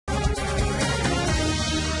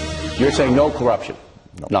You're saying no corruption?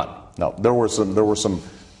 No. None? No. There were some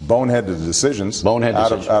boneheaded decisions. Out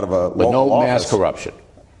of a but local no office. mass corruption?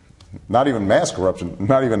 Not even mass corruption.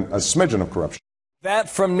 Not even a smidgen of corruption. That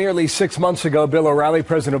from nearly 6 months ago, Bill O'Reilly,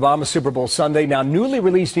 President Obama's Super Bowl Sunday. Now, newly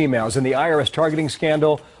released emails in the IRS targeting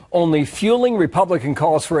scandal only fueling Republican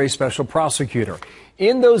calls for a special prosecutor.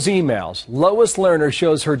 In those emails, Lois Lerner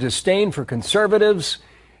shows her disdain for conservatives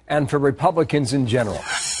and for Republicans in general.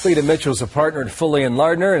 Cleta Mitchell is a partner at Foley and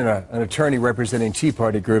Lerner and an attorney representing Tea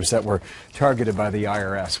Party groups that were targeted by the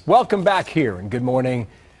IRS. Welcome back here, and good morning.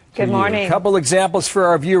 Good morning. A couple examples for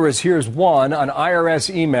our viewers. Here's one on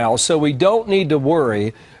IRS email. So we don't need to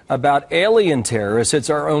worry about alien terrorists. It's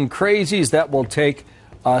our own crazies that will take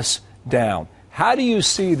us down. How do you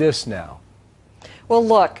see this now? Well,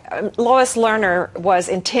 look, Lois Lerner was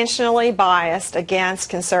intentionally biased against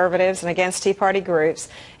conservatives and against Tea Party groups,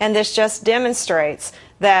 and this just demonstrates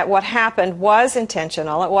that what happened was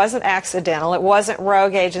intentional. It wasn't accidental. It wasn't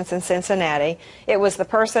rogue agents in Cincinnati. It was the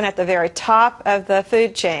person at the very top of the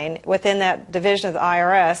food chain within that division of the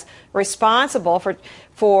IRS responsible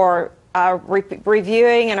for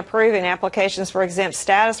reviewing and approving applications for exempt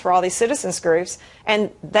status for all these citizens groups.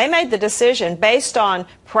 And they made the decision based on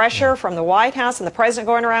pressure from the White House and the president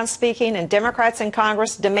going around speaking and Democrats in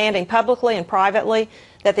Congress demanding publicly and privately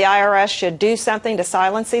that the IRS should do something to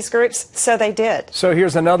silence these groups. So they did. So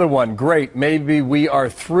here's another one. Great. Maybe we are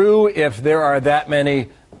through if there are that many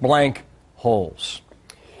blank holes.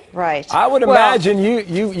 Right. I would imagine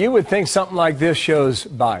you would think something like this shows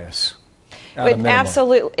bias. It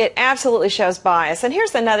absolutely shows bias. And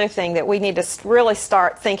here's another thing that we need to really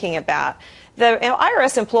start thinking about. The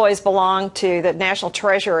IRS employees belong to the National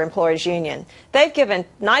Treasurer Employees Union. They've given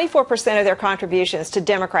 94% of their contributions to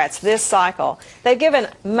Democrats this cycle. They've given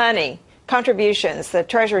money, contributions, the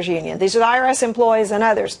Treasurers Union. These are the IRS employees and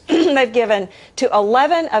others. They've given to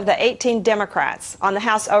 11 of the 18 Democrats on the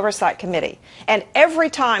House Oversight Committee. And every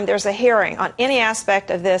time there's a hearing on any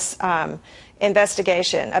aspect of this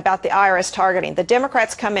investigation about the IRS targeting, the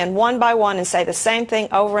Democrats come in one by one and say the same thing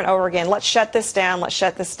over and over again. Let's shut this down. Let's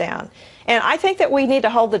shut this down. And I think that we need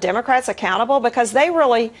to hold the Democrats accountable because they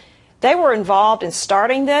were involved in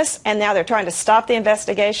starting this, and now they're trying to stop the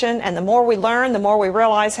investigation. And the more we learn, the more we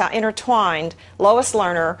realize how intertwined Lois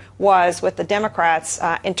Lerner was with the Democrats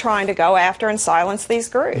in trying to go after and silence these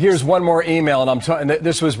groups. Here's one more email, and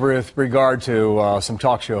this was with regard to some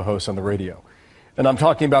talk show hosts on the radio. And I'm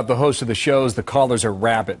talking about the hosts of the shows. The callers are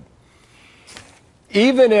rabid.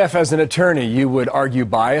 Even if, as an attorney, you would argue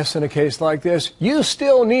bias in a case like this, you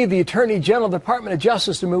still need the Attorney General, Department of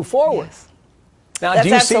Justice to move forward. Yes. Now, do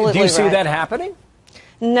you see that happening?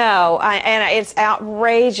 No, and it's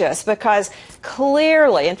outrageous because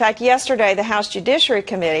clearly, in fact, yesterday the House Judiciary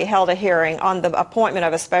Committee held a hearing on the appointment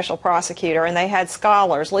of a special prosecutor, and they had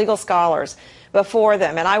scholars, legal scholars, before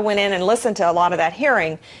them. And I went in and listened to a lot of that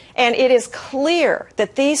hearing, and it is clear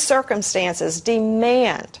that these circumstances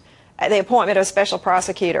demand the appointment of a special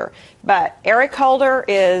prosecutor. But Eric Holder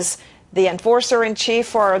is the enforcer-in-chief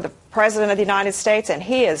for the President of the United States, and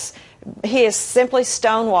he is simply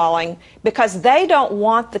stonewalling because they don't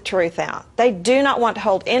want the truth out. They do not want to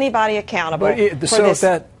hold anybody accountable for this.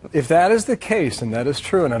 If that is the case, and that is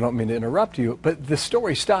true, and I don't mean to interrupt you, but the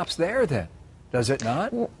story stops there then, does it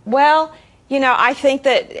not? Well, you know, I think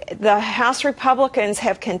that the House Republicans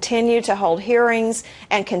have continued to hold hearings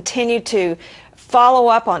and continue to follow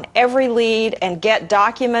up on every lead and get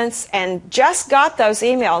documents, and just got those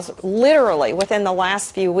emails literally within the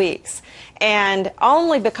last few weeks. And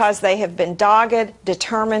only because they have been dogged,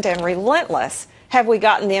 determined, and relentless have we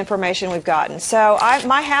gotten the information we've gotten. So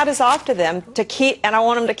my hat is off to them to keep, and I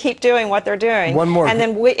want them to keep doing what they're doing. One more. And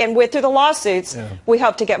then through the lawsuits, we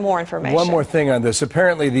hope to get more information. One more thing on this.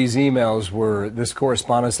 Apparently these emails this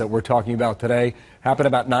correspondence that we're talking about today happened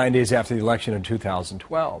about 9 days after the election in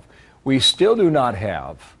 2012. We still do not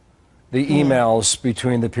have the emails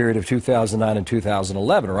between the period of 2009 and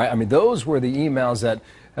 2011, right? I mean, those were the emails that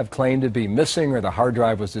have claimed to be missing, or the hard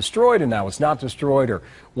drive was destroyed and now it's not destroyed, or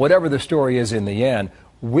whatever the story is in the end.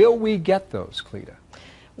 Will we get those, Cleta?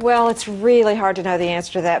 Well, it's really hard to know the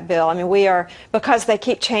answer to that, Bill. I mean, because they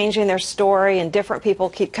keep changing their story and different people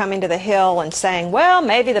keep coming to the Hill and saying, well,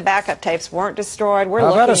 maybe the backup tapes weren't destroyed. We're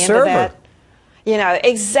looking into that. You know,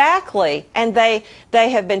 exactly. And they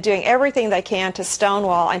have been doing everything they can to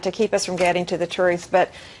stonewall and to keep us from getting to the truth.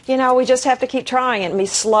 But, you know, we just have to keep trying. And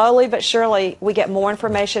slowly but surely we get more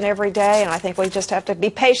information every day. And I think we just have to be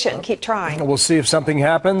patient and keep trying. We'll see if something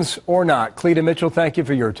happens or not. Cleta Mitchell, thank you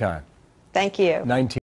for your time. Thank you.